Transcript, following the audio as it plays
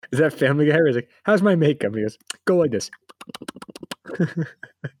Is that Family Guy? Where he's like, how's my makeup? He goes, go like this. Church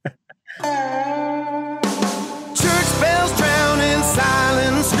bells drown in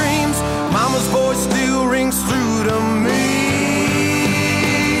silent screams. Mama's voice still rings through to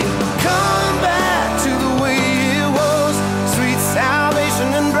me. Come back to the way it was. Sweet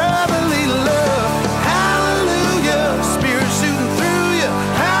salvation and brotherly love. Hallelujah, Spirit shooting through you.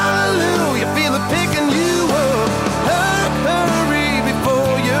 Hallelujah, feel it picking you up. Hurry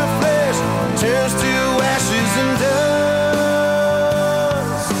before your flesh turns to ashes and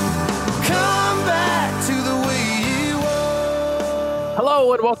dust. Come back to the way it was.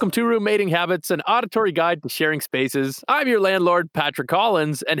 Hello and welcome to Roommating Habits, an auditory guide to sharing spaces. I'm your landlord, Patrick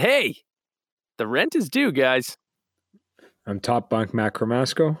Collins, and hey, the rent is due, guys. I'm Top Bunk Matt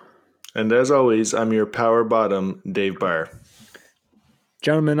Cromasco. And as always, I'm your power bottom, Dave Barr.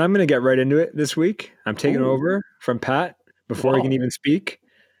 Gentlemen, I'm going to get right into it this week. I'm taking over from Pat before he can even speak.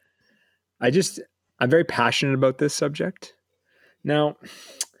 I'm very passionate about this subject. Now,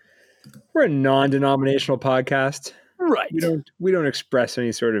 we're a non-denominational podcast. Right. We don't express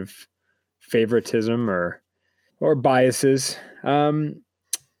any sort of favoritism or biases. But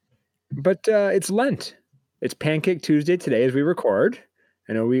it's Lent. It's Pancake Tuesday today as we record.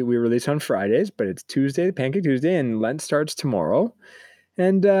 I know we release on Fridays, but it's Tuesday, Pancake Tuesday, and Lent starts tomorrow.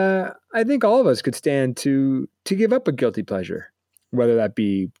 And I think all of us could stand to give up a guilty pleasure, whether that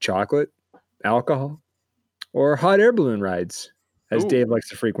be chocolate, alcohol, or hot air balloon rides, as Dave likes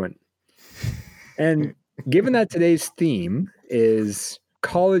to frequent. And given that today's theme is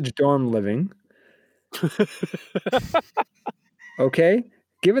college dorm living, okay,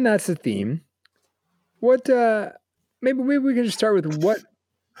 given that's the theme, what maybe we can just start with what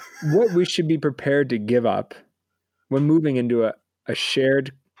we should be prepared to give up when moving into a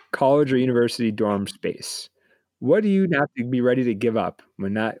shared college or university dorm space. What do you have to be ready to give up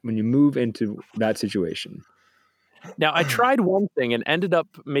when you move into that situation? Now, I tried one thing and ended up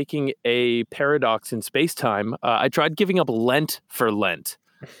making a paradox in space-time. I tried giving up Lent for Lent.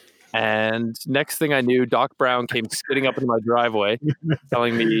 And next thing I knew, Doc Brown came spitting up into my driveway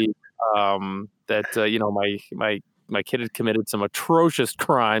telling me that my kid had committed some atrocious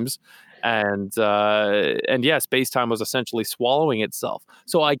crimes. And yeah, space-time was essentially swallowing itself.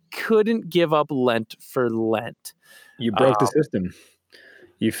 So I couldn't give up Lent for Lent. You broke the system.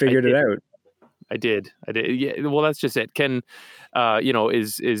 You figured it out. I did. Yeah. Well, that's just it. It's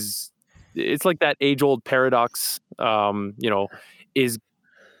like that age-old paradox. Is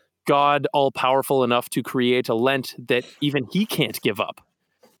God all powerful enough to create a Lent that even he can't give up?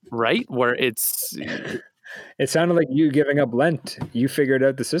 Right? Where it sounded like you giving up Lent. You figured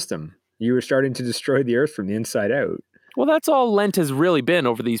out the system. You were starting to destroy the earth from the inside out. Well, that's all Lent has really been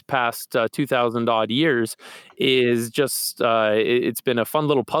over these past 2,000 odd years, is just it's been a fun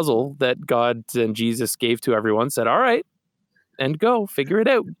little puzzle that God and Jesus gave to everyone, said, all right, and go, figure it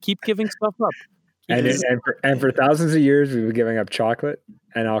out. Keep giving stuff up. And for thousands of years, we've been giving up chocolate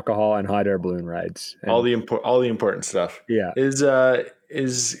and alcohol and hot air balloon rides. And All the important stuff. Yeah.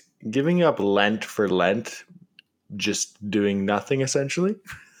 Is giving up Lent for Lent just doing nothing, essentially?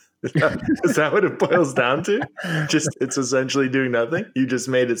 Is that what it boils down to? It's essentially doing nothing? You just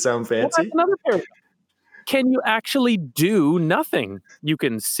made it sound fancy? Well, that's another paradox. Can you actually do nothing? You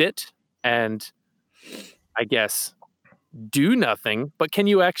can sit and, I guess, do nothing, but can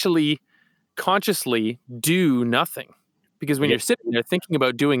you actually consciously do nothing? Because when you're sitting there thinking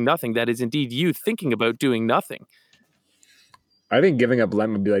about doing nothing, that is indeed you thinking about doing nothing. I think giving up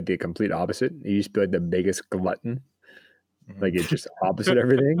Lent would be like the complete opposite. You used to be like the biggest glutton. Like it's just opposite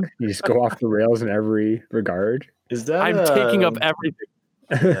everything. You just go off the rails in every regard. Is that I'm taking up everything.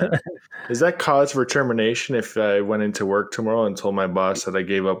 Yeah. Is that cause for termination if I went into work tomorrow and told my boss that I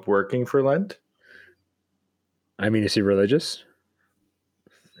gave up working for Lent? I mean, is he religious?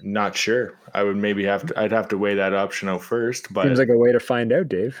 Not sure. I'd have to weigh that option out first. But seems like a way to find out,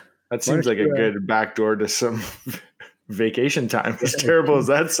 Dave. That seems like a good backdoor to some vacation time. As terrible as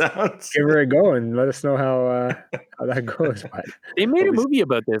that sounds. Give her a go and let us know how that goes. They made a movie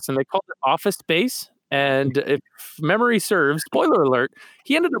about this and they called it Office Space. And if memory serves, spoiler alert,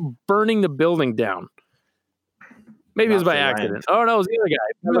 he ended up burning the building down. Maybe it was by accident. Oh, no, it was the other guy.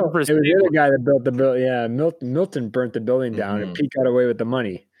 No, it was the other guy that built the building. Yeah, Milton burnt the building down and Pete got away with the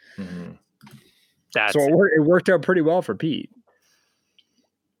money. Mm-hmm. So it worked out pretty well for Pete.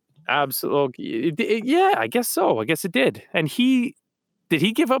 Absolutely. Yeah, I guess so. I guess it did. And did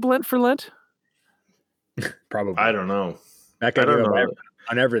he give up Lent for Lent? Probably. I don't know. That guy gave up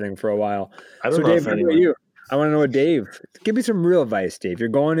on everything for a while. I don't know Dave, what about you? I want to know what Dave. Give me some real advice, Dave. You're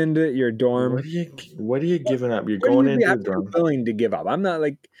going into your dorm. What are you giving up? You're What do going you into a have to be dorm. willing to give up? I'm not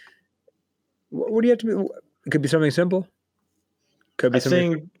like. What do you have to be? It could be something simple. Could be I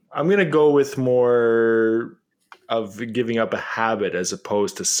something. think I'm gonna go with more of giving up a habit as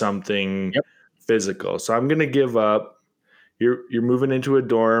opposed to something Yep. physical. So I'm gonna give up. You're moving into a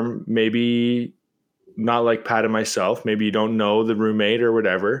dorm, maybe not like Pat and myself. Maybe you don't know the roommate or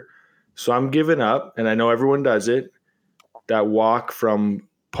whatever. So I'm giving up, and I know everyone does it. That walk from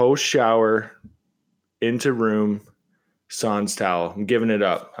post shower into room, sans towel. I'm giving it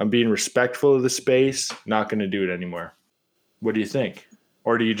up. I'm being respectful of the space. Not going to do it anymore. What do you think?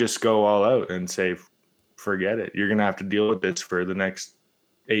 Or do you just go all out and say, forget it? You're going to have to deal with this for the next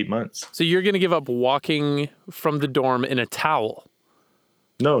 8 months. So you're going to give up walking from the dorm in a towel?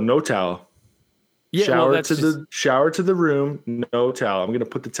 No towel. Yeah, Shower to the room, no towel. I'm going to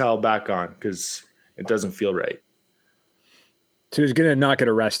put the towel back on because it doesn't feel right. So he's gonna not get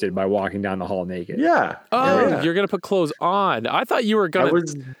arrested by walking down the hall naked. Yeah. Oh, Yeah. you're going to put clothes on. I thought you were I going to...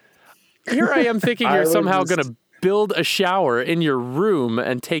 was Here I am thinking I you're was somehow just- going to build a shower in your room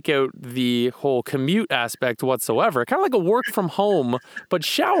and take out the whole commute aspect whatsoever. Kind of like a work from home, but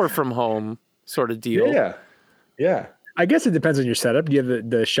shower from home sort of deal. Yeah. I guess it depends on your setup. Do you have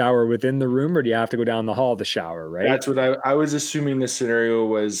the shower within the room, or do you have to go down the hall to shower? Right. That's what I was assuming the scenario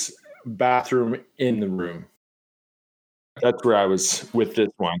was bathroom in the room. That's where I was with this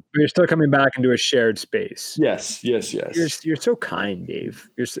one. But you're still coming back into a shared space. Yes. You're so kind, Dave.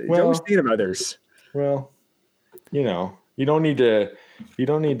 You're Well- always thinking of others. Well, you don't need to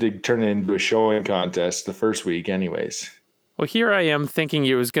turn it into a showing contest the first week anyways. Well, here I am thinking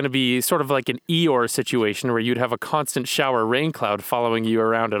it was going to be sort of like an Eeyore situation where you'd have a constant shower rain cloud following you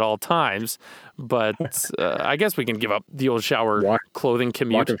around at all times. But I guess we can give up the old shower clothing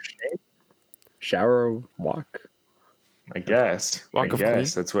commute. Walk of shame? Shower walk. I guess. Walk of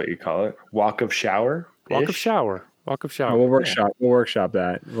that's what you call it. Walk of shower. Walk of shower. We'll workshop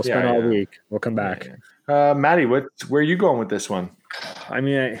that. We'll spend all week. We'll come back. Maddie, where are you going with this one? I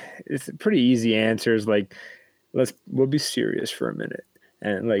mean, it's pretty easy answers. Like, we'll be serious for a minute.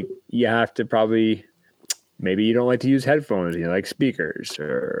 And like, you have to probably, maybe you don't like to use headphones, you like speakers,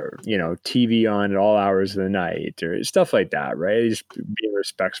 or, TV on at all hours of the night, or stuff like that, right? Just being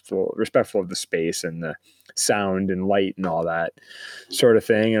respectful of the space and the sound and light and all that sort of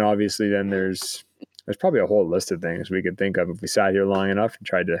thing. And obviously then there's probably a whole list of things we could think of if we sat here long enough and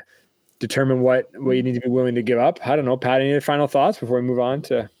tried to determine what you need to be willing to give up. I don't know, Pat, any final thoughts before we move on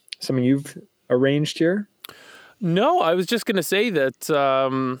to something you've arranged here? No, I was just going to say that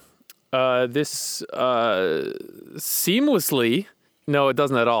this seamlessly... No, it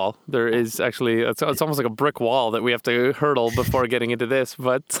doesn't at all. There is actually, it's almost like a brick wall that we have to hurdle before getting into this.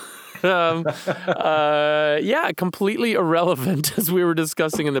 But completely irrelevant, as we were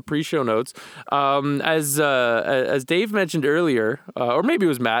discussing in the pre-show notes. As Dave mentioned earlier, or maybe it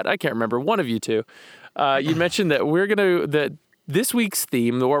was Matt, I can't remember, one of you two, you mentioned that this week's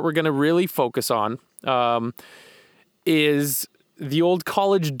theme, what we're going to really focus on, is the old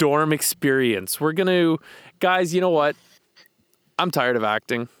college dorm experience. We're going to, guys, you know what? I'm tired of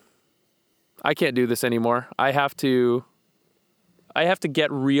acting. I can't do this anymore. I have to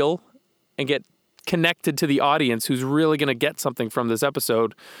get real and get connected to the audience who's really going to get something from this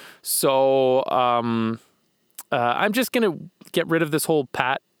episode. So I'm just going to get rid of this whole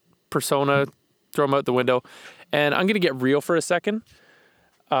Pat persona, throw him out the window, and I'm going to get real for a second.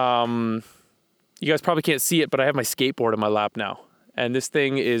 You guys probably can't see it, but I have my skateboard in my lap now. And this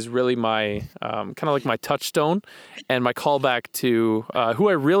thing is really my kind of like my touchstone and my callback to who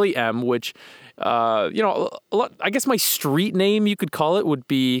I really am, which, a lot, I guess my street name, you could call it, would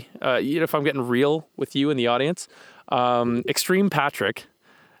be, if I'm getting real with you in the audience, Extreme Patrick,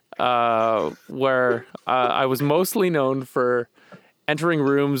 where I was mostly known for entering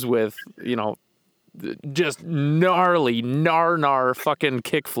rooms with, just gnarly, fucking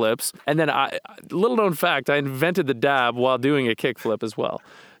kickflips. And then little known fact, I invented the dab while doing a kickflip as well.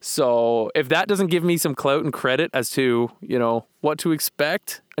 So if that doesn't give me some clout and credit as to, what to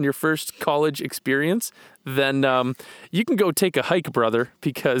expect on your first college experience, then you can go take a hike, brother,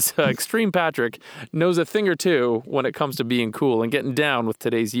 because Extreme Patrick knows a thing or two when it comes to being cool and getting down with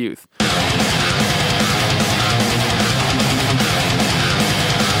today's youth.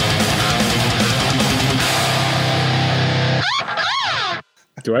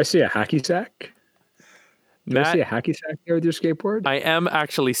 Do I see a hacky sack? Matt, I see a hacky sack there with your skateboard? I am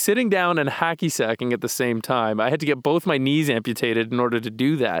actually sitting down and hacky sacking at the same time. I had to get both my knees amputated in order to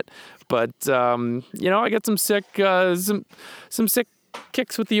do that. But I got some sick, some sick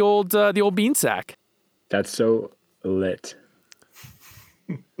kicks with the old bean sack. That's so lit.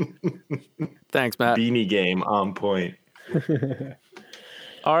 Thanks, Matt. Beanie game on point.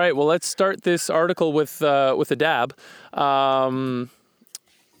 All right, well, let's start this article with a dab.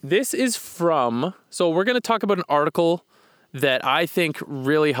 This is from. So we're going to talk about an article that I think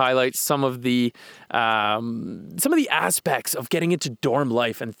really highlights some of the aspects of getting into dorm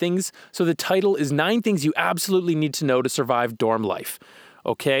life and things. So the title is 9 Things You Absolutely Need to Know to Survive Dorm Life.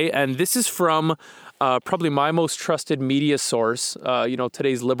 Okay, and this is from probably my most trusted media source.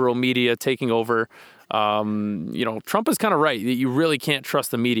 Today's liberal media taking over. Trump is kind of right that you really can't trust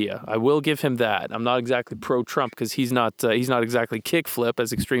the media. I will give him that. I'm not exactly pro-Trump because he's not exactly kickflip,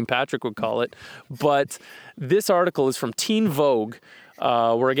 as Extreme Patrick would call it. But this article is from Teen Vogue,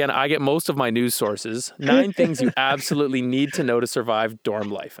 where again I get most of my news sources. 9 things you absolutely need to know to survive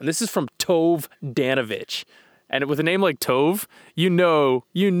dorm life, and this is from Tove Danovich. And with a name like Tove, you know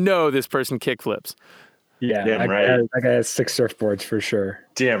this person kickflips. Yeah, Damn right. That guy has 6 surfboards for sure.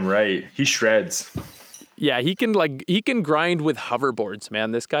 Damn right. He shreds. Yeah, he can grind with hoverboards,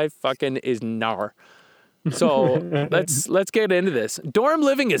 man. This guy fucking is gnar. So let's get into this. Dorm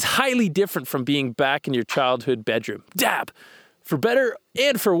living is highly different from being back in your childhood bedroom. Dab, for better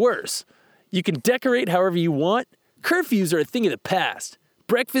and for worse. You can decorate however you want. Curfews are a thing of the past.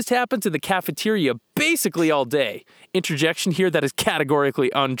 Breakfast happens in the cafeteria basically all day. Interjection here that is categorically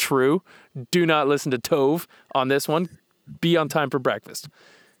untrue. Do not listen to Tove on this one. Be on time for breakfast.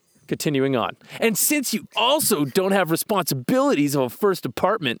 Continuing on. And since you also don't have responsibilities of a first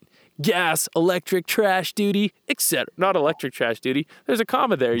apartment, gas, electric, trash duty, etc. Not electric trash duty. There's a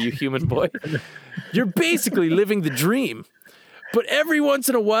comma there, you human boy. You're basically living the dream. But every once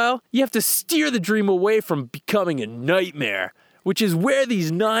in a while, you have to steer the dream away from becoming a nightmare, which is where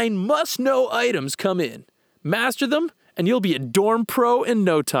these 9 must-know items come in. Master them, and you'll be a dorm pro in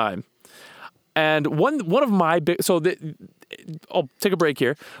no time. And one of my I'll take a break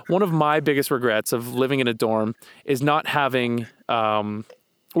here. One of my biggest regrets of living in a dorm is not having. I'll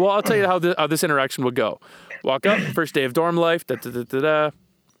tell you how this interaction would go. Walk up, first day of dorm life.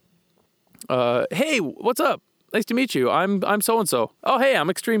 Hey, what's up? Nice to meet you. I'm so and so. Oh, hey, I'm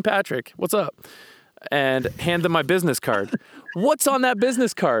Extreme Patrick. What's up? And hand them my business card. What's on that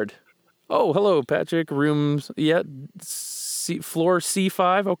business card? Oh, hello, Patrick. Rooms, floor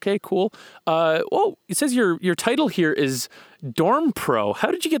C5. Okay, cool. It says your title here is Dorm Pro.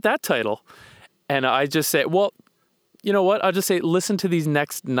 How did you get that title? And I just say, well, you know what? I'll just say, listen to these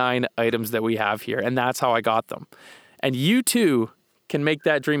next 9 items that we have here. And that's how I got them. And you too can make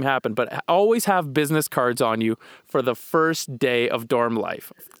that dream happen, but always have business cards on you for the first day of dorm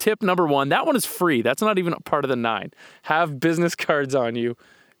life. Tip number 1, that one is free. That's not even a part of the 9. Have business cards on you.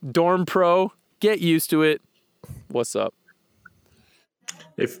 Dorm Pro, get used to it. What's up?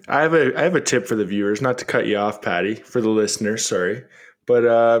 If I have a tip for the viewers, not to cut you off, Patty, for the listeners, sorry. But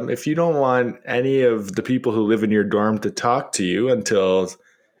if you don't want any of the people who live in your dorm to talk to you until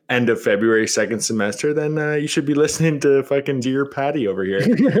end of February, second semester, then you should be listening to fucking Dear Patty over here.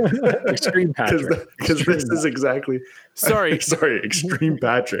 Extreme Patrick. Because this is exactly... Sorry, Extreme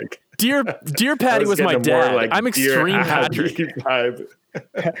Patrick. Dear Patty was my dad. Like I'm Extreme Patrick. Vibe.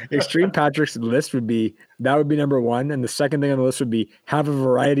 Extreme Patrick's list would be number 1, and the second thing on the list would be have a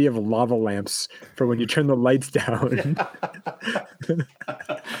variety of lava lamps for when you turn the lights down.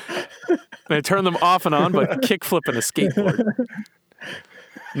 I turn them off and on, but kickflip and a skateboard.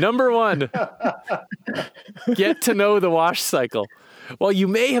 Number 1, get to know the wash cycle. While you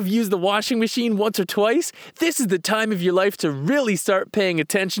may have used the washing machine once or twice, this is the time of your life to really start paying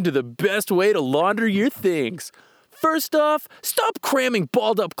attention to the best way to launder your things. First off, stop cramming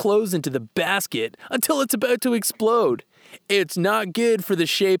balled up clothes into the basket until it's about to explode. It's not good for the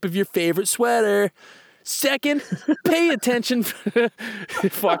shape of your favorite sweater. Second, pay attention.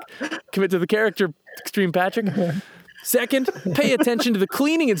 Commit to the character, Extreme Patrick. Second, pay attention to the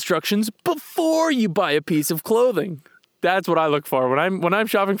cleaning instructions before you buy a piece of clothing. That's what I look for. When I'm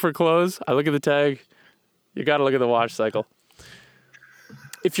shopping for clothes, I look at the tag. You got to look at the wash cycle.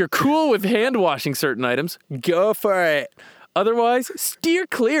 If you're cool with hand washing certain items, go for it. Otherwise, steer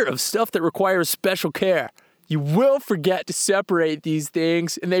clear of stuff that requires special care. You will forget to separate these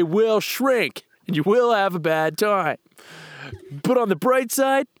things, and they will shrink, and you will have a bad time. But on the bright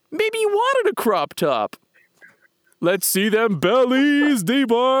side, maybe you wanted a crop top. Let's see them bellies,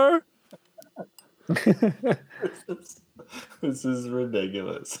 D-Bar. This is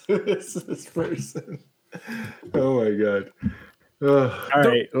ridiculous. This person. Oh my God. All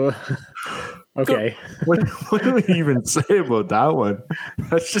right. Okay. What do we even say about that one?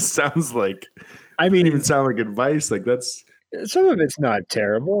 That just sounds like, I mean, even sound like advice. Like that's some of it's not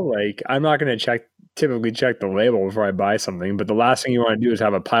terrible. Like I'm not going to check typically check the label before I buy something, but the last thing you want to do is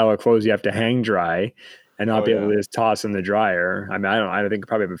have a pile of clothes you have to hang dry and not be able to just toss in the dryer. I mean, I think I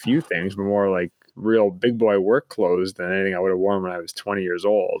probably have a few things, but more like real big boy work clothes than anything I would have worn when I was 20 years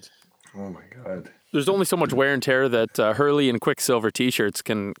old. Oh my God. There's only so much wear and tear that Hurley and Quicksilver T-shirts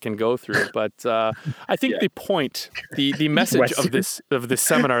can go through. But I think the point, the message of this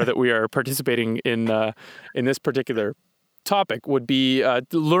seminar that we are participating in this particular topic would be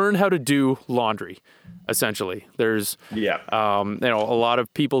learn how to do laundry. Essentially, there's a lot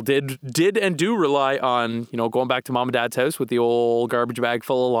of people did and do rely on going back to mom and dad's house with the old garbage bag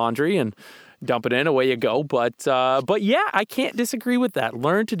full of laundry and dump it in, away you go. But yeah, I can't disagree with that.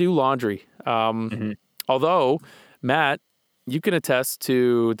 Learn to do laundry. Although, Matt, you can attest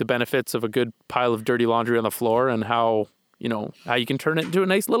to the benefits of a good pile of dirty laundry on the floor and how you can turn it into a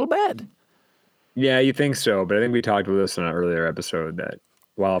nice little bed. Yeah, you think so, but I think we talked about this in an earlier episode that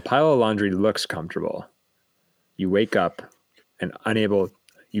while a pile of laundry looks comfortable, you wake up and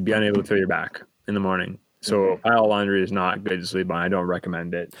you'd be unable to feel your back in the morning. So a pile of laundry is not good to sleep on. I don't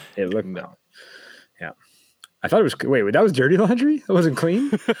recommend it. It looked no. Yeah. I thought it was that was dirty laundry? It wasn't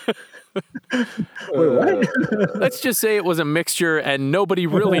clean? Wait, what? Let's just say it was a mixture and nobody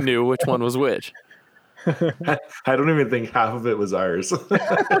really knew which one was which. I don't even think half of it was ours.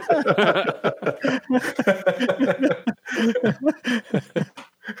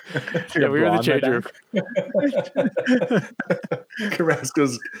 Yeah, we were in the change room.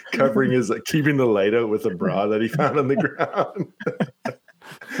 Carrasco's keeping the light out with a bra that he found on the ground.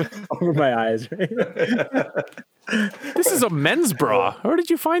 Over my eyes, right? This is a men's bra. Where did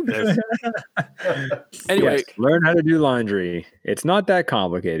you find this? Anyway, yes, learn how to do laundry. It's not that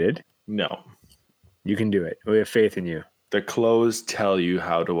complicated. No. You can do it. We have faith in you. The clothes tell you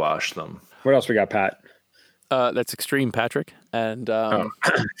how to wash them. What else we got, Pat? That's extreme, Patrick. And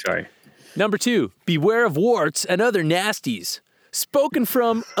sorry. Number 2, beware of warts and other nasties. Spoken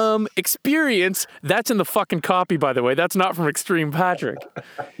from experience. That's in the fucking copy, by the way. That's not from Extreme Patrick.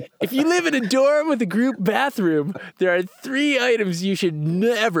 If you live in a dorm with a group bathroom, there are 3 items you should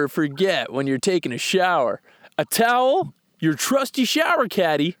never forget when you're taking a shower. A towel, your trusty shower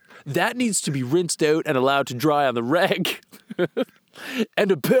caddy, that needs to be rinsed out and allowed to dry on the rag,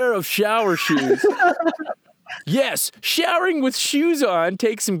 and a pair of shower shoes. Yes, showering with shoes on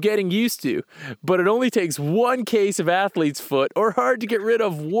takes some getting used to, but it only takes one case of athlete's foot or hard to get rid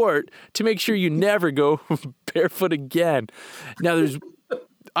of wart to make sure you never go barefoot again. Now,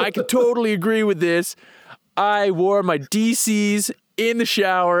 I can totally agree with this. I wore my DCs in the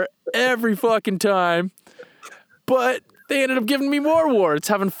shower every fucking time, but they ended up giving me more warts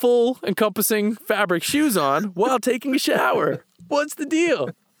having full encompassing fabric shoes on while taking a shower. What's the deal?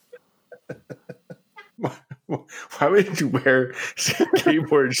 Why would you wear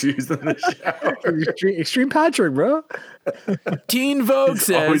skateboard shoes in the shower? Extreme Patrick, bro. Teen Vogue He's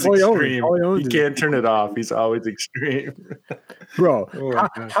says. always extreme. He can't turn it off. He's always extreme. Bro,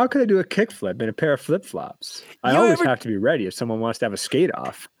 how could I do a kickflip in a pair of flip-flops? I always have to be ready if someone wants to have a skate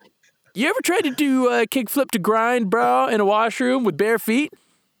off. You ever tried to do a kickflip to grind, bro, in a washroom with bare feet?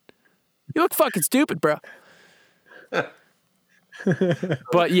 You look fucking stupid, bro.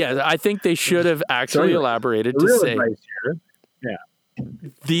 But yeah, I think they should have actually elaborated to say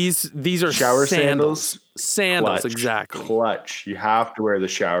these are shower sandals. Sandals, clutch, exactly. Clutch. You have to wear the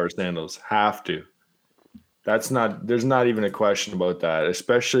shower sandals. Have to. There's not even a question about that.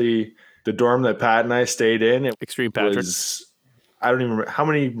 Especially the dorm that Pat and I stayed in. Extreme Patrick. I don't even remember how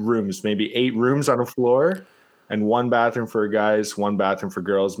many rooms, maybe 8 rooms on a floor and 1 bathroom for guys, 1 bathroom for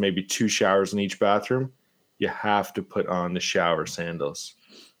girls, maybe 2 showers in each bathroom. You have to put on the shower sandals.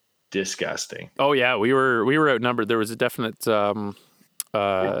 Disgusting. Oh yeah, we were outnumbered. There was a definite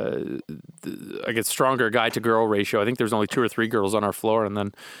I guess stronger guy to girl ratio. I think there was only 2 or 3 girls on our floor, and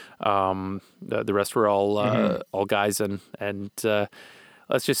then the rest were all guys. And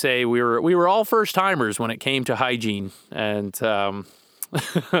let's just say we were all first timers when it came to hygiene and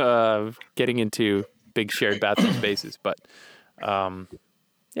getting into big shared bathroom spaces. But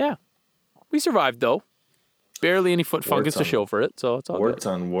yeah, we survived though. Barely any foot fungus to show for it, so it's all warts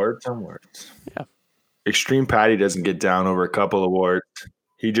good. on warts on warts. Yeah. Extreme Patty doesn't get down over a couple of warts.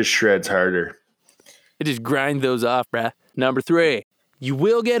 He just shreds harder. It just grind those off, bruh. Number 3, you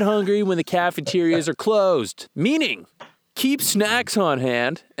will get hungry when the cafeterias are closed. Meaning, keep snacks on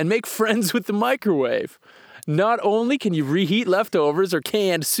hand and make friends with the microwave. Not only can you reheat leftovers or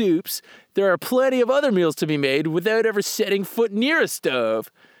canned soups, there are plenty of other meals to be made without ever setting foot near a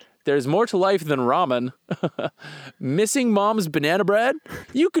stove. There's more to life than ramen. Missing mom's banana bread?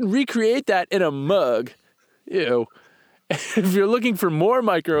 You can recreate that in a mug. Ew. If you're looking for more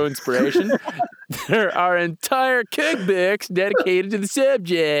micro inspiration, there are entire cookbooks dedicated to the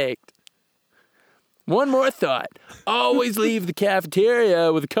subject. One more thought. Always leave the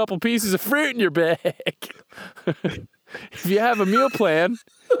cafeteria with a couple pieces of fruit in your bag. If you have a meal plan,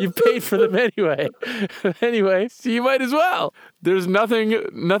 you've paid for them anyway. Anyway, so you might as well. There's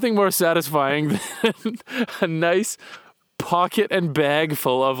nothing more satisfying than a nice pocket and bag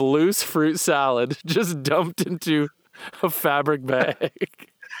full of loose fruit salad just dumped into a fabric bag.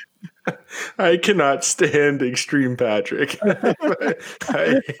 I cannot stand Extreme Patrick.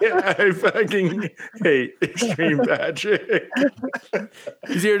 I fucking hate Extreme Patrick.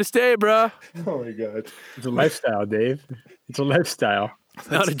 He's here to stay, bro. Oh my god. It's a lifestyle, Dave. It's a lifestyle.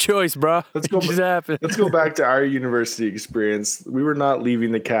 Not a choice, bro. Let's go. It just happened. Let's go back to our university experience. We were not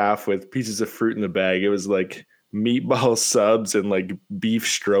leaving the calf with pieces of fruit in the bag. It was like meatball subs and like beef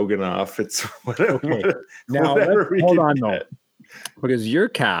stroganoff. It's whatever. Okay. Now, whatever we hold could on, get. though. Because your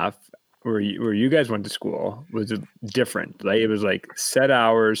calf, where you guys went to school, was different. Like, it was like set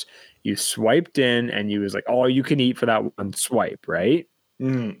hours. You swiped in, and you was like, all you can eat for that one swipe, right?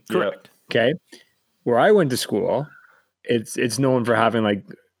 Correct. Okay. Where I went to school, it's known for having like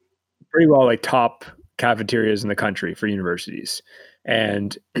pretty well like top cafeterias in the country for universities,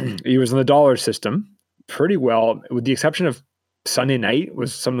 and it was in the dollar system pretty well, with the exception of Sunday night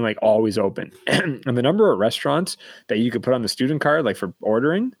was something like always open. And the number of restaurants that you could put on the student card, like for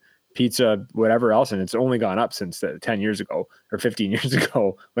ordering pizza, whatever else, and it's only gone up since 10 years ago or 15 years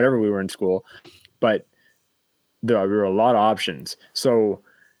ago, whenever we were in school. But there were a lot of options. So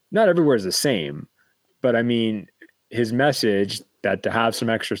not everywhere is the same. But I mean, his message that to have some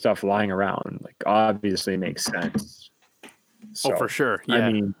extra stuff lying around, like, obviously makes sense. So, Oh, for sure. Yeah.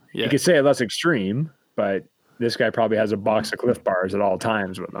 I mean, yeah. you could say it less extreme, but this guy probably has a box of Cliff Bars at all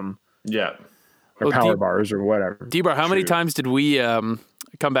times with him, Yeah. or Well, Power Bars or whatever. D-Bar, how many True. times did we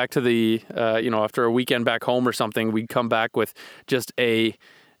come back to the, after a weekend back home or something, we'd come back with just a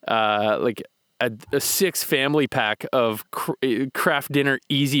 6 family pack of craft dinner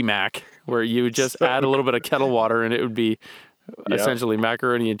Easy Mac, where you would just add a little bit of kettle water and it would be essentially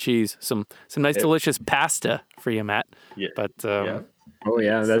macaroni and cheese. Some nice, delicious pasta for you, Matt. Yeah. But Yeah. Oh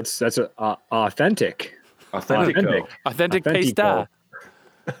yeah, that's authentic. Authentico. authentic Authentico. pasta.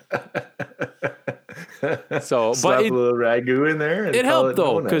 So, Slap but a little ragu in there. And it call helped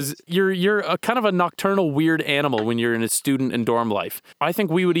though, donuts. because you're a kind of a nocturnal weird animal when you're in a student and dorm life. I think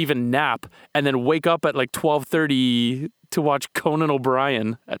we would even nap and then wake up at like 12:30 to watch Conan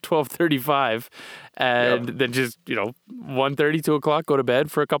O'Brien at 12:35, and then just 1:30, 2 o'clock, go to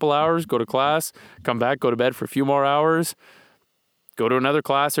bed for a couple hours, go to class, come back, go to bed for a few more hours, go to another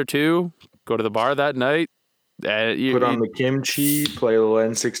class or two, go to the bar that night. Put on the kimchi, play a little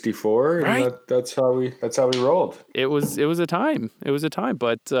N64, and Right. that's how we rolled. It was a time. It was a time.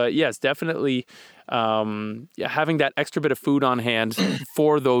 But yes, definitely having that extra bit of food on hand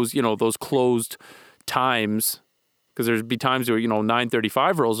for those, those closed times, because there'd be times where,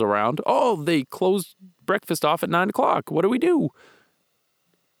 9:35 rolls around. Oh, they closed breakfast off at 9 o'clock. What do we do?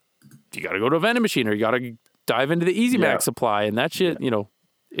 You got to go to a vending machine, or you got to dive into the Easy Mac Yeah. supply, and that shit,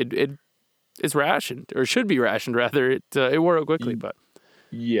 it's rationed, or should be rationed rather. It wore out quickly, but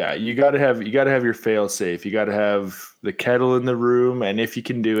Yeah, you got to have your fail safe. You got to have the kettle in the room, and if you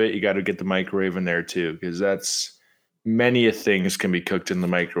can do it, you got to get the microwave in there too, because that's many a things can be cooked in the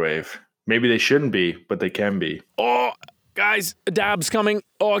microwave. Maybe they shouldn't be, but they can be. oh, guys, a dab's coming.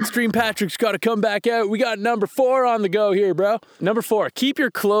 Oh, Extreme Patrick's got to come back out. We got number 4 on the go here, bro. Number 4, keep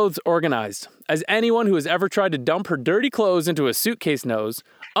your clothes organized. As anyone who has ever tried to dump her dirty clothes into a suitcase knows,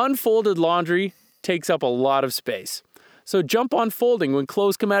 unfolded laundry takes up a lot of space. So jump on folding when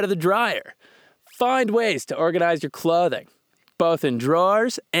clothes come out of the dryer. Find ways to organize your clothing, both in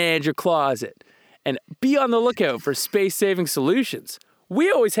drawers and your closet. And be on the lookout for space-saving solutions. We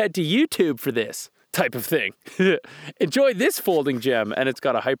always head to YouTube for this type of thing. Enjoy this folding gem, and it's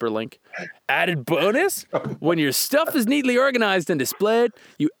got a hyperlink. Added bonus, when your stuff is neatly organized and displayed,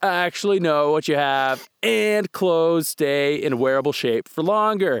 you actually know what you have, and clothes stay in wearable shape for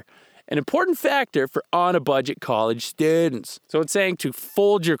longer. An important factor for on-a-budget college students. So it's saying to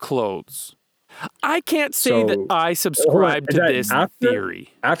fold your clothes. I can't say that I subscribe Is to that this after- theory.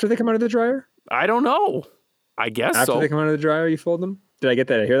 After they come out of the dryer? I don't know. I guess After so. they come out of the dryer, you fold them? Did I get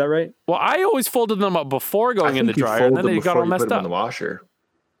that? Did I hear that right? Well, I always folded them up before going in the you dryer, and fold then them they got before all you put messed them in up. the washer.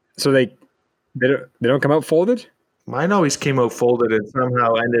 So they don't come out folded? Mine always came out folded and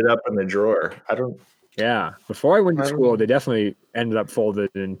somehow ended up in the drawer. I don't. Yeah. Before I went to I don't school, know. they definitely ended up folded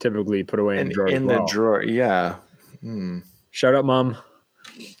and typically put away in the drawer. as well. drawer, yeah. Hmm. Shout out, Mom.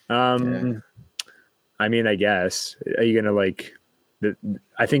 I mean, I guess. Are you gonna like?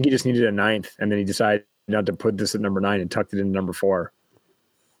 I think he just needed a 9th, and then he decided not to put this at number 9 and tucked it in number 4.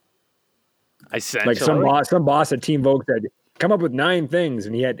 Essentially, Like some boss at Team Vogue said, come up with 9 things,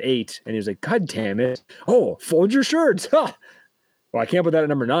 and he had 8, and he was like, God damn it! Oh, fold your shirts. Huh. Well, I can't put that at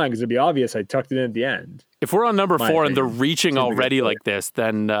number 9 because it'd be obvious I tucked it in at the end. if we're on number My 4 and they're opinion. reaching Seems like a already good like this,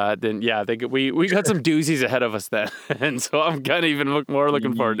 then yeah, we got some doozies ahead of us then, and so I'm kind of even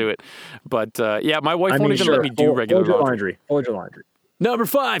looking forward to it. But yeah, my wife won't even let me do regular Fold your laundry. laundry. Fold your laundry. Number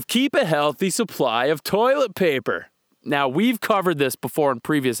 5, keep a healthy supply of toilet paper. Now, we've covered this before in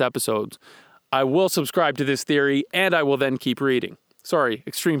previous episodes. I will subscribe to this theory, and I will then keep reading. Sorry,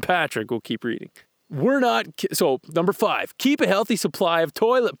 Extreme Patrick will keep reading. So, number 5, keep a healthy supply of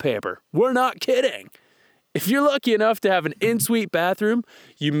toilet paper. We're not kidding. If you're lucky enough to have an in-suite bathroom,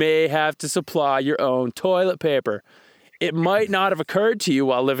 you may have to supply your own toilet paper. It might not have occurred to you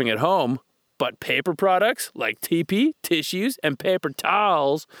while living at home, but paper products like TP, tissues, and paper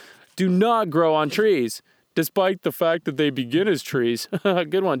towels do not grow on trees, despite the fact that they begin as trees.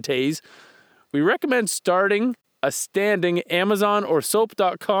 Good one, Taze. We recommend starting a standing Amazon or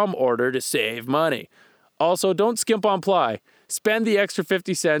soap.com order to save money. Also, don't skimp on ply. Spend the extra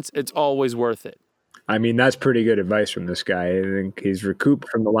 50 cents. It's always worth it. I mean, that's pretty good advice from this guy. I think he's recouped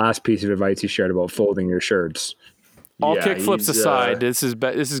from the last piece of advice he shared about folding your shirts. All Yeah, kickflips he's, aside, this is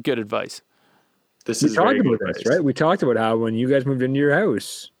good advice. This We is talked very about good this, advice. right? We talked about how when you guys moved into your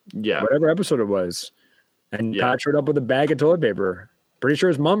house, Yeah. whatever episode it was, and Yeah. Pat showed up with a bag of toilet paper. Pretty sure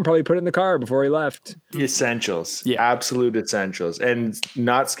his mom probably put it in the car before he left. The essentials. Yeah. Absolute essentials. And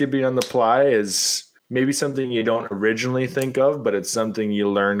not skipping on the ply is maybe something you don't originally think of, but it's something you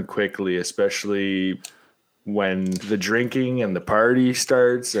learn quickly, especially when the drinking and the party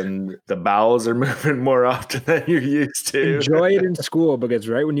starts and the bowels are moving more often than you're used to. Enjoy it in school because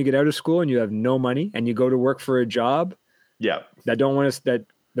right when you get out of school and you have no money and you go to work for a job Yeah. that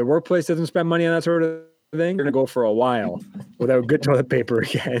the workplace doesn't spend money on that sort of thing, you're gonna go for a while without good toilet paper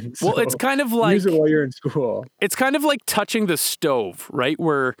again. Well, So it's kind of like use it while you're in school. it's kind of like touching the stove, right?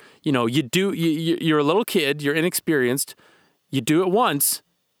 Where, you're a little kid, you're inexperienced, you do it once,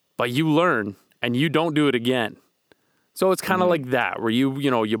 but you learn and you don't do it again. So it's kind of like that, where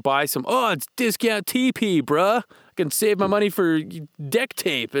you buy some, it's discount TP, bruh. I can save my money for deck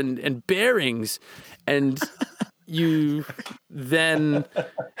tape and bearings. And you then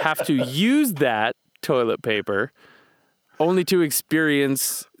have to use that toilet paper only to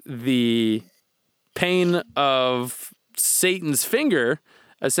experience the pain of Satan's finger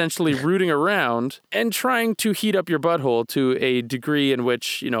essentially rooting around and trying to heat up your butthole to a degree in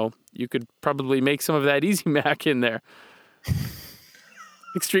which, you could probably make some of that Easy Mac in there.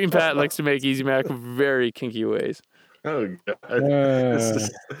 Extreme Pat likes to make Easy Mac very kinky ways. Oh, God. This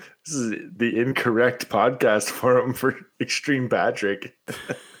is the incorrect podcast forum for Extreme Patrick.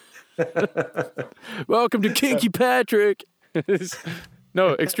 Welcome to Kinky Patrick.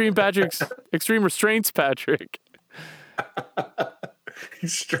 No, Extreme Patrick's Extreme Restraints Patrick.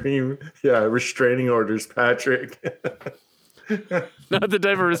 Restraining orders, Patrick. Not the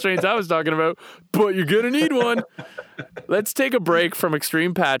type of restraints I was talking about, but you're going to need one. Let's take a break from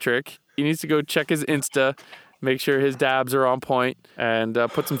Extreme Patrick. He needs to go check his Insta, make sure his dabs are on point, and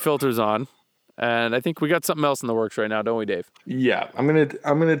put some filters on. And I think we got something else in the works right now, don't we, Dave? Yeah, I'm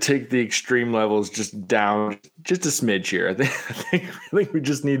gonna take the extreme levels just down, just a smidge here. I think we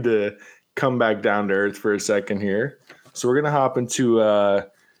just need to come back down to earth for a second here. So we're gonna hop into a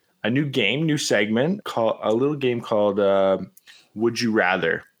new segment called a little game called Would You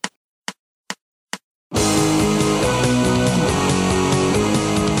Rather.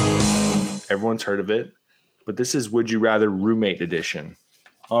 Everyone's heard of it, but this is Would You Rather Roommate Edition.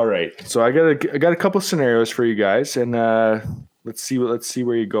 All right, so I got a couple scenarios for you guys, and let's see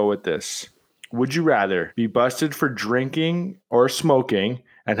where you go with this. Would you rather be busted for drinking or smoking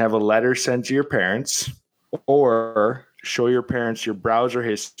and have a letter sent to your parents, or show your parents your browser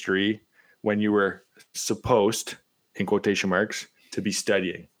history when you were supposed, in quotation marks, to be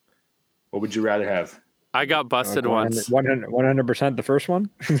studying? What would you rather have? I got busted once. 100% the first one.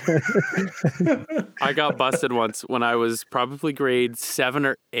 I got busted once when I was probably grade 7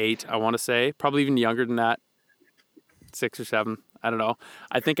 or 8, I want to say. Probably even younger than that. 6 or 7. I don't know.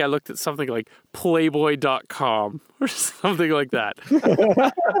 I think I looked at something like playboy.com or something like that.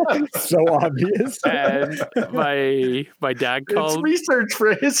 So obvious. And my dad It's called. research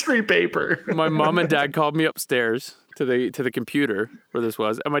for a history paper. My mom and dad called me upstairs to the computer where this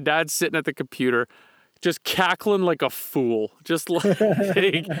was. And my dad's sitting at the computer just cackling like a fool. Just like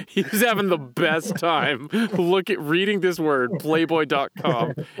he was having the best time reading this word,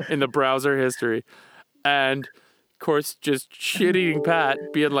 playboy.com, in the browser history. And of course, just shit-eating Pat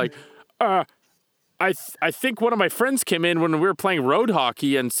being like, I think one of my friends came in when we were playing road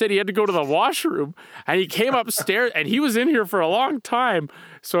hockey and said he had to go to the washroom, and he came upstairs and he was in here for a long time.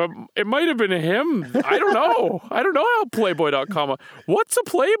 So it might have been him. I don't know. I don't know how Playboy.com. What's a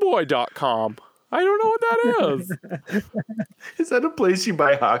Playboy.com? I don't know what that is. Is that a place you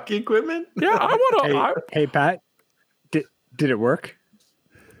buy hockey equipment? Yeah, I want to. Hey, Pat, did it work?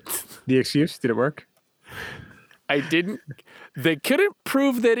 The excuse, did it work? I didn't. They couldn't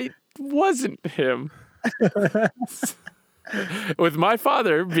prove that it wasn't him. With my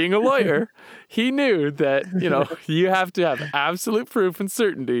father being a lawyer, he knew that, you have to have absolute proof and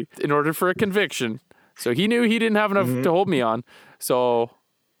certainty in order for a conviction. So he knew he didn't have enough to hold me on. So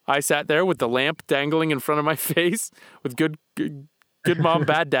I sat there with the lamp dangling in front of my face with good mom,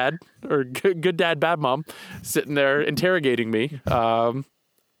 bad dad, or good dad, bad mom, sitting there interrogating me.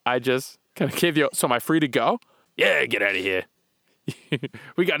 I just kind of gave you, so am I free to go? Yeah, get out of here.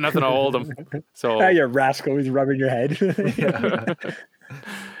 We got nothing to hold him. So you rascal, he's rubbing your head.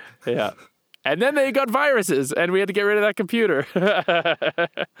 Yeah. And then they got viruses and we had to get rid of that computer.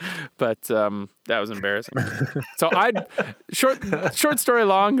 But that was embarrassing. So short story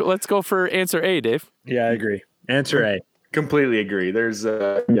long, let's go for answer A, Dave. Yeah, I agree. Answer A. Completely agree. There's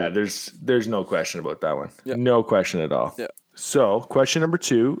no question about that one. Yeah. No question at all. Yeah. So question number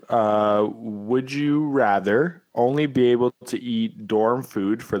 2, would you rather only be able to eat dorm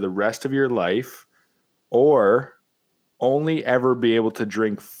food for the rest of your life, or only ever be able to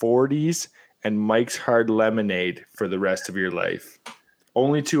drink 40s and Mike's Hard Lemonade for the rest of your life?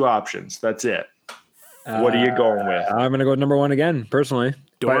 Only 2 options. That's it. What are you going with? I'm going to go with number 1 again, personally.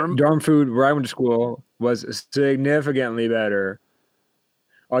 Dorm? But dorm food where I went to school was significantly better.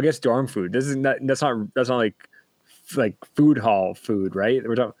 Well, I guess dorm food. That's not like food hall food, right?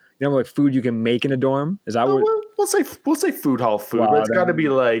 We're talking, like food you can make in a dorm. Is that what? We'll say food hall food, Well, but it's got to be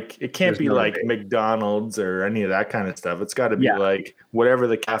like, it can't there's be no like debate. McDonald's or any of that kind of stuff. It's got to be like whatever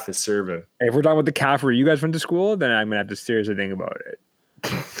the calf is serving. Hey, if we're talking about the calf where you guys went to school, then I'm gonna have to seriously think about it.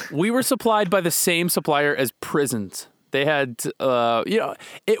 We were supplied by the same supplier as prisons. They had,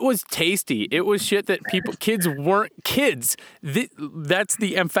 it was tasty. It was shit that kids weren't kids. That's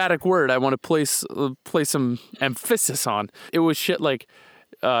the emphatic word I want to place some emphasis on. It was shit like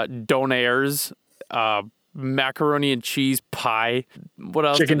Donairs, macaroni and cheese pie. What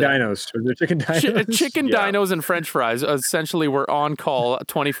else? Chicken dinos. Was there chicken dinos? Chicken dinos and French fries essentially were on call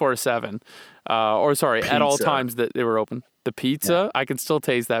 24/7. At all times that they were open. The pizza, I can still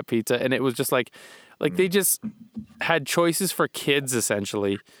taste that pizza, and it was just like they just had choices for kids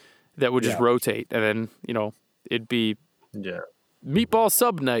essentially that would just rotate, and then it'd be meatball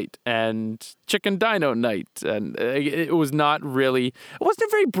sub night and chicken dino night, and it wasn't a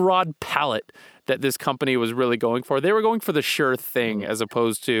very broad palette that this company was really going for. They were going for the sure thing as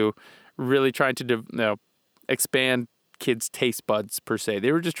opposed to really trying to expand kids' taste buds per se.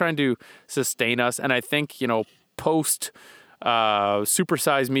 They were just trying to sustain us, and I think post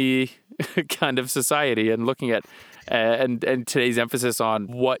supersize me kind of society, and looking at and today's emphasis on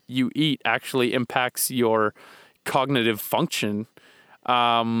what you eat actually impacts your cognitive function.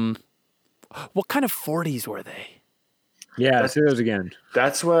 What kind of 40s were they? Yeah, say those again.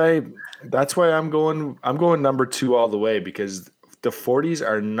 That's why I'm going number 2 all the way, because the 40s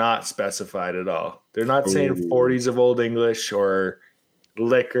are not specified at all. They're not saying 40s of Old English or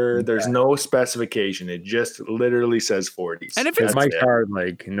liquor. There's no specification. It just literally says 40s. And if it's Mike's Hard,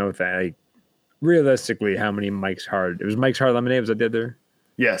 realistically, how many Mike's Hard? It was Mike's Hard Lemonade. Was that the other?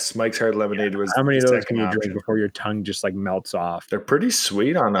 Yes, Mike's Hard Lemonade was. How many of the those second can you option. drink before your tongue just melts off? They're pretty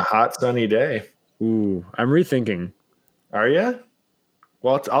sweet on a hot sunny day. Ooh, I'm rethinking. Are you?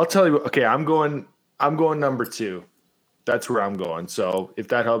 Well, I'll tell you. Okay, I'm going number 2. That's where I'm going. So if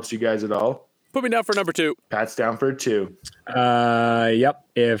that helps you guys at all, put me down for number 2. Pat's down for 2. Yep.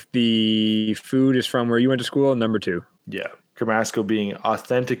 If the food is from where you went to school, number 2. Yeah. Carmasco being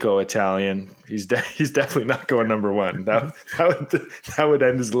authentico Italian, he's definitely not going number 1. That would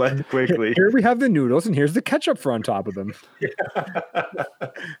end his life quickly. Here we have the noodles, and here's the ketchup on top of them.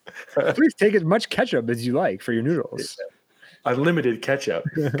 Please take as much ketchup as you like for your noodles. Unlimited ketchup.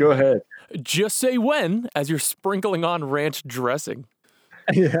 Go ahead. Just say when as you're sprinkling on ranch dressing.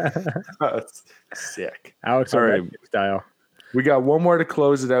 Yeah. That's sick. Alex, all right, style. We got one more to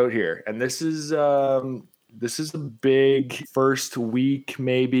close it out here, and this is a big first week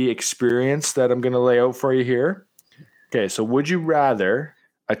maybe experience that I'm going to lay out for you here. Okay, so would you rather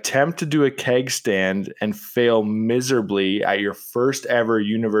attempt to do a keg stand and fail miserably at your first ever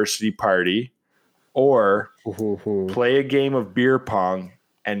university party, or play a game of beer pong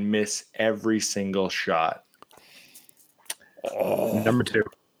and miss every single shot? Number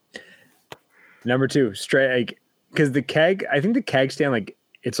two, straight, like, because the keg, I think the keg stand, like,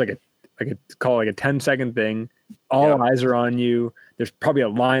 it's like a 10-second thing. All eyes are on you. There's probably a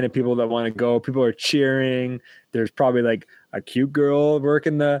line of people that want to go. People are cheering. There's probably like a cute girl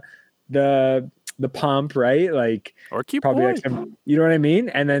working the pump, right? Like, Or cute probably boy. like some, you know what I mean?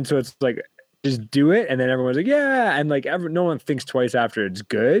 And then so it's like, just do it, and then everyone's like, yeah, and like no one thinks twice after it's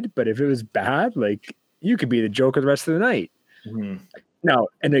good. But if it was bad, like, you could be the joke of the rest of the night. Mm-hmm. Now,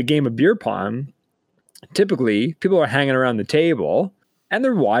 in a game of beer pong, typically people are hanging around the table and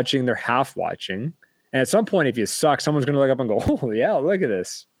they're watching, they're half watching. And at some point, if you suck, someone's going to look up and go, oh, yeah, look at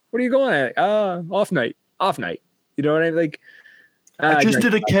this. What are you going at? Off night. You know what I mean? Like, I just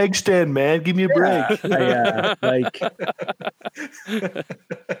did a keg stand, man. Give me a break. Like,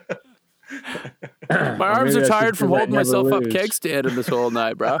 My arms are tired from holding myself up keg standing this whole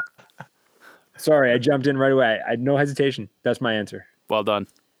night, bro. Sorry, I jumped in right away. I had no hesitation. That's my answer. Well done.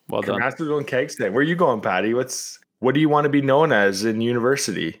 Master doing keg stand. Where are you going, Patty? What do you want to be known as in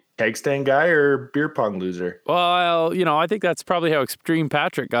university? Keg stand guy or beer pong loser? Well, I think that's probably how Extreme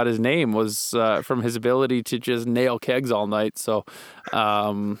Patrick got his name, was from his ability to just nail kegs all night. So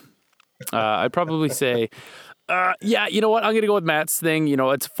I'd probably say, you know what? I'm going to go with Matt's thing.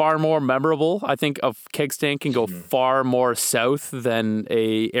 It's far more memorable. I think a keg stand can go far more south than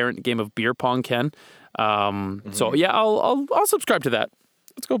a errant game of beer pong can. So yeah, I'll subscribe to that.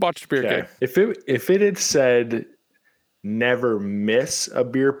 Let's go botch beer keg. If it had said never miss a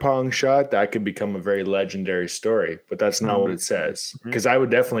beer pong shot, that could become a very legendary story. But that's not what it says. Because I would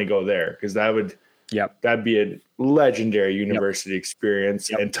definitely go there, because that'd be a legendary university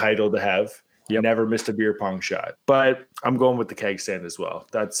experience and title to have. Never missed a beer pong shot. But I'm going with the keg stand as well.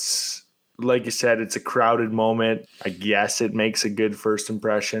 That's, like you said, it's a crowded moment. I guess it makes a good first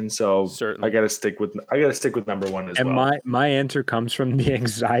impression. So certainly, I gotta stick with number one as well. And my answer comes from the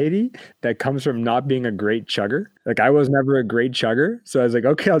anxiety that comes from not being a great chugger. Like, I was never a great chugger. So I was like,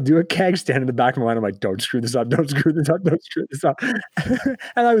 okay, I'll do a keg stand in the back of my mind. I'm like, don't screw this up. And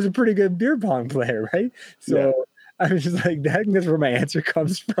I was a pretty good beer pong player, right? So I was just like, that's where my answer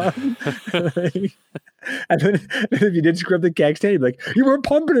comes from. And then if you did screw up the keg stand, you'd be like, you weren't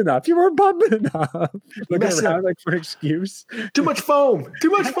pumping enough. Looking around like for an excuse. Too much foam.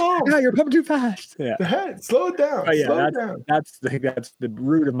 Yeah, you're pumping too fast. Yeah. Slow it down. That's the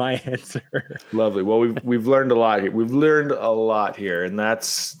root of my answer. Lovely. Well, we've learned a lot here. And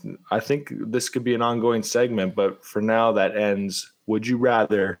I think this could be an ongoing segment, but for now that ends Would You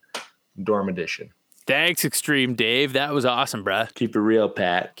Rather Dorm Edition. Thanks, Extreme Dave. That was awesome, bruh. Keep it real,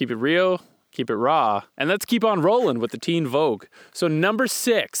 Pat. Keep it real. Keep it raw. And let's keep on rolling with the Teen Vogue. So number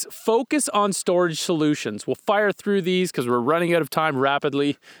 6, focus on storage solutions. We'll fire through these because we're running out of time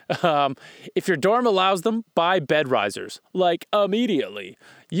rapidly. If your dorm allows them, buy bed risers, like immediately.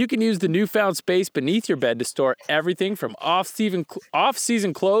 You can use the newfound space beneath your bed to store everything from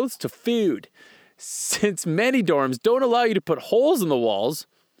off-season clothes to food. Since many dorms don't allow you to put holes in the walls,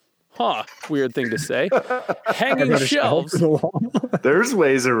 weird thing to say. Hanging shelves. There's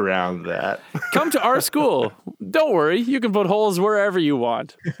ways around that. Come to our school. Don't worry. You can put holes wherever you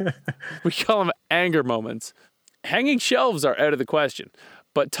want. We call them anger moments. Hanging shelves are out of the question.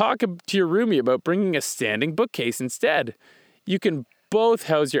 But talk to your roomie about bringing a standing bookcase instead. You can both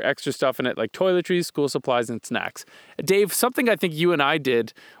house your extra stuff in it, like toiletries, school supplies, and snacks. Dave, something I think you and I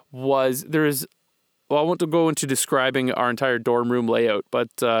did was I won't go into describing our entire dorm room layout, but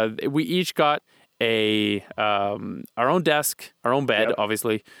we each got our own desk, our own bed,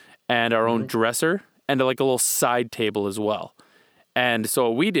 obviously, and our own dresser, and like a little side table as well. And so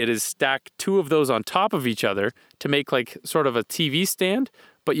what we did is stack 2 of those on top of each other to make like sort of a TV stand,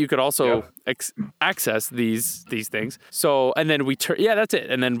 but you could also access these things. So, and then that's it.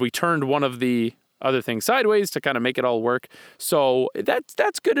 And then we turned one of the other things sideways to kind of make it all work. So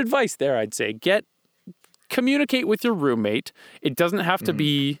that's good advice there, I'd say. Communicate with your roommate. It doesn't have to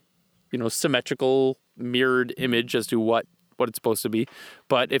be, symmetrical, mirrored image as to what it's supposed to be.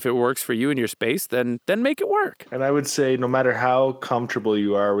 But if it works for you in your space, then make it work. And I would say no matter how comfortable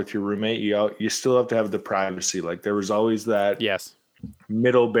you are with your roommate, you still have to have the privacy. Like there was always that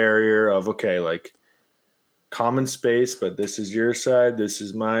middle barrier of, okay, like common space, but this is your side, this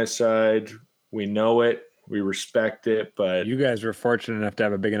is my side. We know it, we respect it, but you guys were fortunate enough to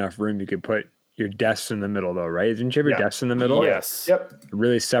have a big enough room you could put your desks in the middle, though, right? Didn't you have your desks in the middle? Yes. Yep.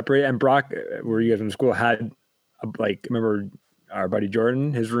 Really separate. And Brock, where you guys in school had, remember our buddy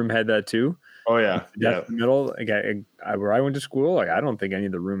Jordan? His room had that too. Oh yeah. Desk in the middle. Where I went to school, I don't think any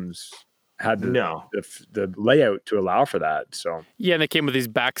of the rooms had No. the layout to allow for that. So Yeah, and they came with these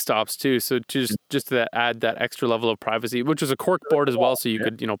backstops too. So just to add that extra level of privacy, which was a cork board as well, so you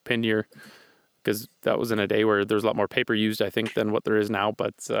could pin your, because that was in a day where there's a lot more paper used, I think, than what there is now.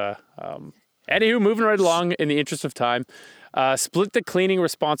 But anywho, moving right along in the interest of time, split the cleaning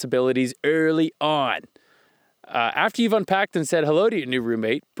responsibilities early on. After you've unpacked and said hello to your new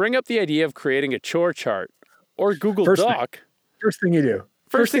roommate, bring up the idea of creating a chore chart or Google Doc. First thing you do.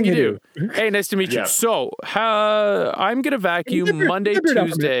 First thing you do. Hey, nice to meet you. Yeah. So, I'm going to vacuum Monday,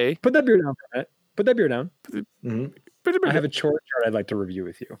 Tuesday. Put that beer down for a minute. Put that beer down. Mm-hmm. I have a chore chart I'd like to review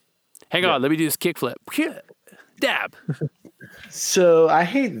with you. Hang on, let me do this kickflip. Dab. So I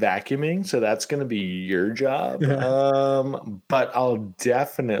hate vacuuming, so that's going to be your job. But I'll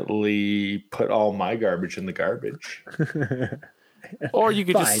definitely put all my garbage in the garbage. Or you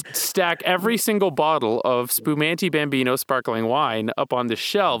could just stack every single bottle of Spumante Bambino sparkling wine up on the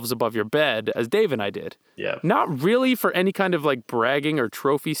shelves above your bed, as Dave and I did. Yeah. Not really for any kind of like bragging or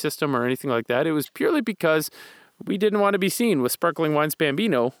trophy system or anything like that. It was purely because we didn't want to be seen with sparkling wines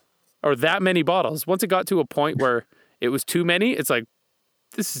Bambino or that many bottles. Once it got to a point where it was too many, it's like,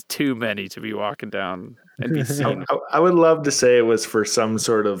 this is too many to be walking down and be seen. I would love to say it was for some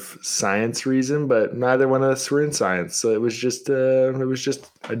sort of science reason, but neither one of us were in science, so it was just a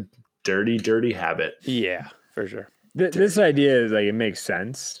dirty habit. Yeah, for sure. This idea is like, it makes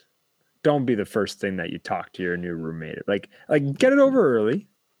sense. Don't be the first thing that you talk to your new roommate. Like get it over early.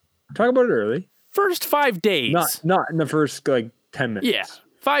 Talk about it early. First 5 days. Not in the first 10 minutes. Yeah,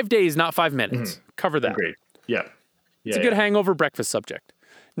 5 days, not 5 minutes. Cover that. Great. Yeah. It's a good hangover breakfast subject.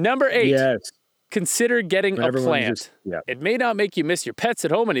 Number 8. Yes. Consider getting a plant. It may not make you miss your pets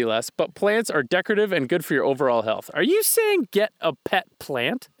at home any less, but plants are decorative and good for your overall health. Are you saying get a pet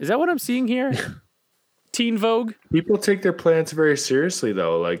plant? Is that what I'm seeing here? Teen Vogue? People take their plants very seriously,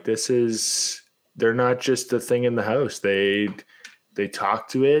 though. Like, they're not just a thing in the house. They talk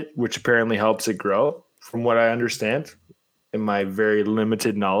to it, which apparently helps it grow, from what I understand, in my very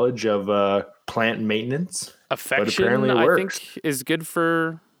limited knowledge of plant maintenance. Affection, I think, is good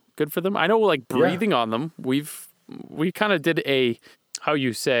for them. I know, like, breathing on them. We kind of did a, how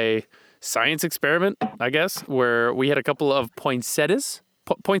you say, science experiment, I guess, where we had a couple of poinsettias,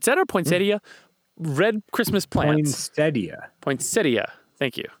 red Christmas plants. Poinsettia.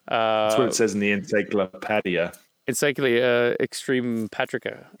 Thank you. That's what it says in the encyclopedia. Encyclopedia Extreme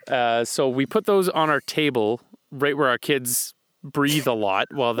Patrica. So we put those on our table right where our kids breathe a lot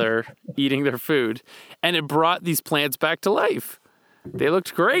while they're eating their food, and it brought these plants back to life. They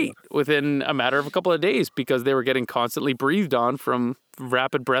looked great within a matter of a couple of days because they were getting constantly breathed on from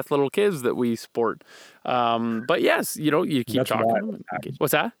rapid breath little kids that we sport. But yes, you keep talking. Wild.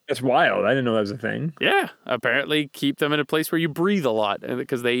 What's that? That's wild. I didn't know that was a thing. Yeah, apparently keep them in a place where you breathe a lot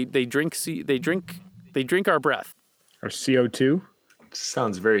because they drink our breath. Or CO2.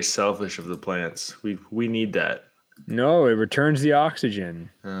 Sounds very selfish of the plants. We need that. No, it returns the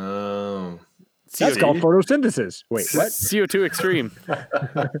oxygen. Oh. That's called photosynthesis. Wait, what? CO2 extreme.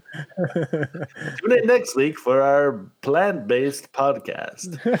 Tune in next week for our plant-based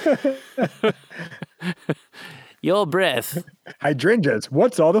podcast. Your breath. Hydrangeas.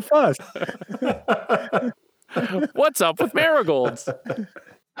 What's all the fuss? What's up with marigolds?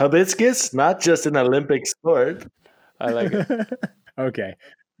 Hibiscus, not just an Olympic sport. I like it. Okay.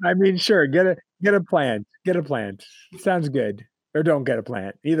 I mean, sure. Get a plant. Get a plant. Sounds good. Or don't get a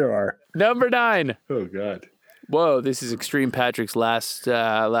plant. Either or. Number 9. Oh, God. Whoa, this is Extreme Patrick's last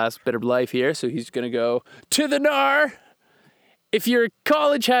bit of life here, so he's going to go to the NAR. If your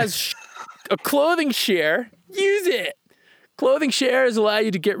college has a clothing share, use it. Clothing shares allow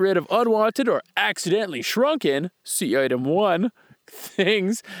you to get rid of unwanted or accidentally shrunken, see item 1,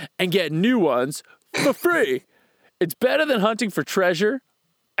 things, and get new ones for free. It's better than hunting for treasure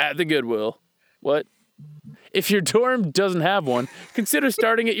at the Goodwill. What? If your dorm doesn't have one, consider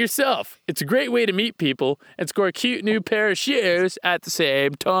starting it yourself. It's a great way to meet people and score a cute new pair of shoes at the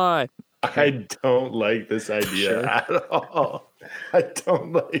same time. I don't like this idea at all. I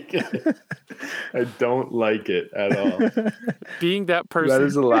don't like it. I don't like it at all. Being that person. That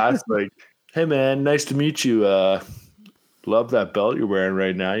is the last, hey, man, nice to meet you. Love that belt you're wearing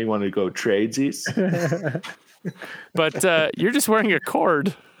right now. You want to go tradesies? But you're just wearing a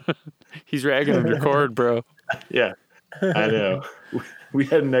cord. He's ragging on your cord, bro. Yeah, I know. We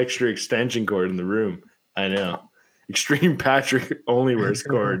had an extra extension cord in the room. I know. Extreme Patrick only wears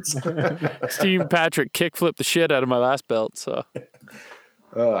cords. Extreme Patrick kickflipped the shit out of my last belt. So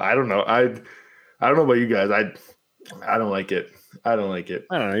I don't know. I don't know about you guys. I don't like it. I don't like it.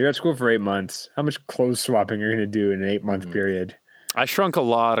 I don't know. You're at school for 8 months. How much clothes swapping are you going to do in an 8-month period? I shrunk a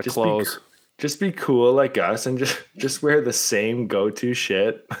lot of clothes. Just be cool like us and just wear the same go-to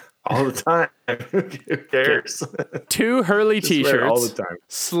shit all the time. Who cares? 2 Hurley Just wear it all the t-shirts, time.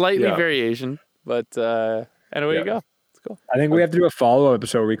 slightly Yeah. variation, but anyway, you go. It's cool. I think we have to do a follow-up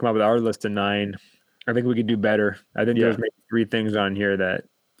episode where we come up with our list of 9. I think we could do better. I think there's maybe 3 things on here that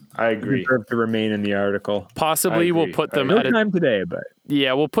I agree. deserve to remain in the article. Possibly I we'll agree. put them No at a time today, but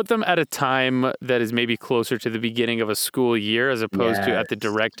we'll put them at a time that is maybe closer to the beginning of a school year as opposed to at the Yes.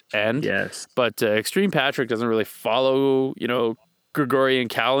 direct end. yes. But Extreme Patrick doesn't really follow, Gregorian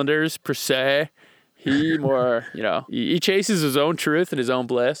calendars per se. He more, he chases his own truth and his own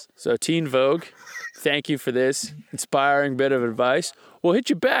bliss. So Teen Vogue, thank you for this inspiring bit of advice. We'll hit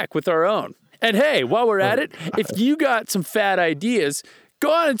you back with our own. And hey, while we're at it, if you got some fat ideas,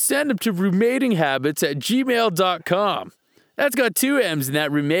 go on and send them to roommatinghabits@gmail.com. That's got 2 M's in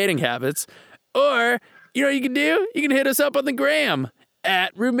that roommating habits. Or, you know what you can do? You can hit us up on the gram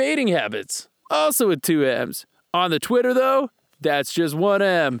at roommating habits. Also with 2 M's. On the Twitter, though, that's just 1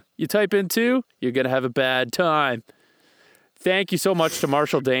 M. You type in 2, you're going to have a bad time. Thank you so much to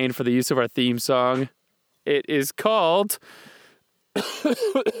Marshall Dane for the use of our theme song. It is called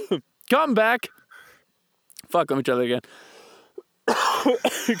Come Back. Fuck, let me try that again.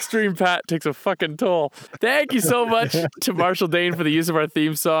 Extreme Pat takes a fucking toll. Thank you so much to Marshall Dane for the use of our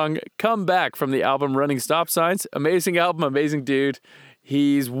theme song, Come Back, from the album Running Stop Signs. Amazing album, amazing dude.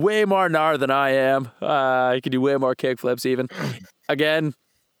 He's way more gnar than I am. He can do way more kickflips even. Again,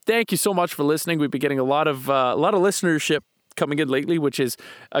 thank you so much for listening. We've been getting a lot of listenership coming in lately, which is,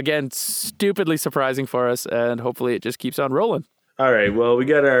 again, stupidly surprising for us, and hopefully it just keeps on rolling. All right. Well, we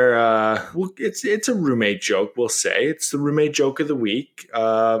got our. It's a roommate joke. We'll say it's the roommate joke of the week.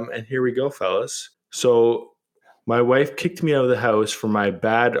 And here we go, fellas. So, my wife kicked me out of the house for my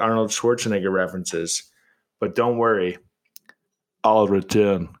bad Arnold Schwarzenegger references, but don't worry, I'll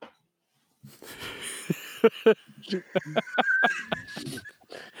return.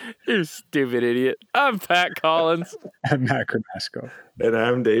 You stupid idiot. I'm Pat Collins. I'm Matt Carrasco. And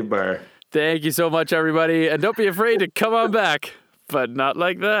I'm Dave Barr. Thank you so much, everybody. And don't be afraid to come on back, but not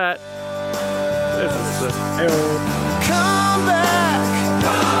like that. This is Hey-o.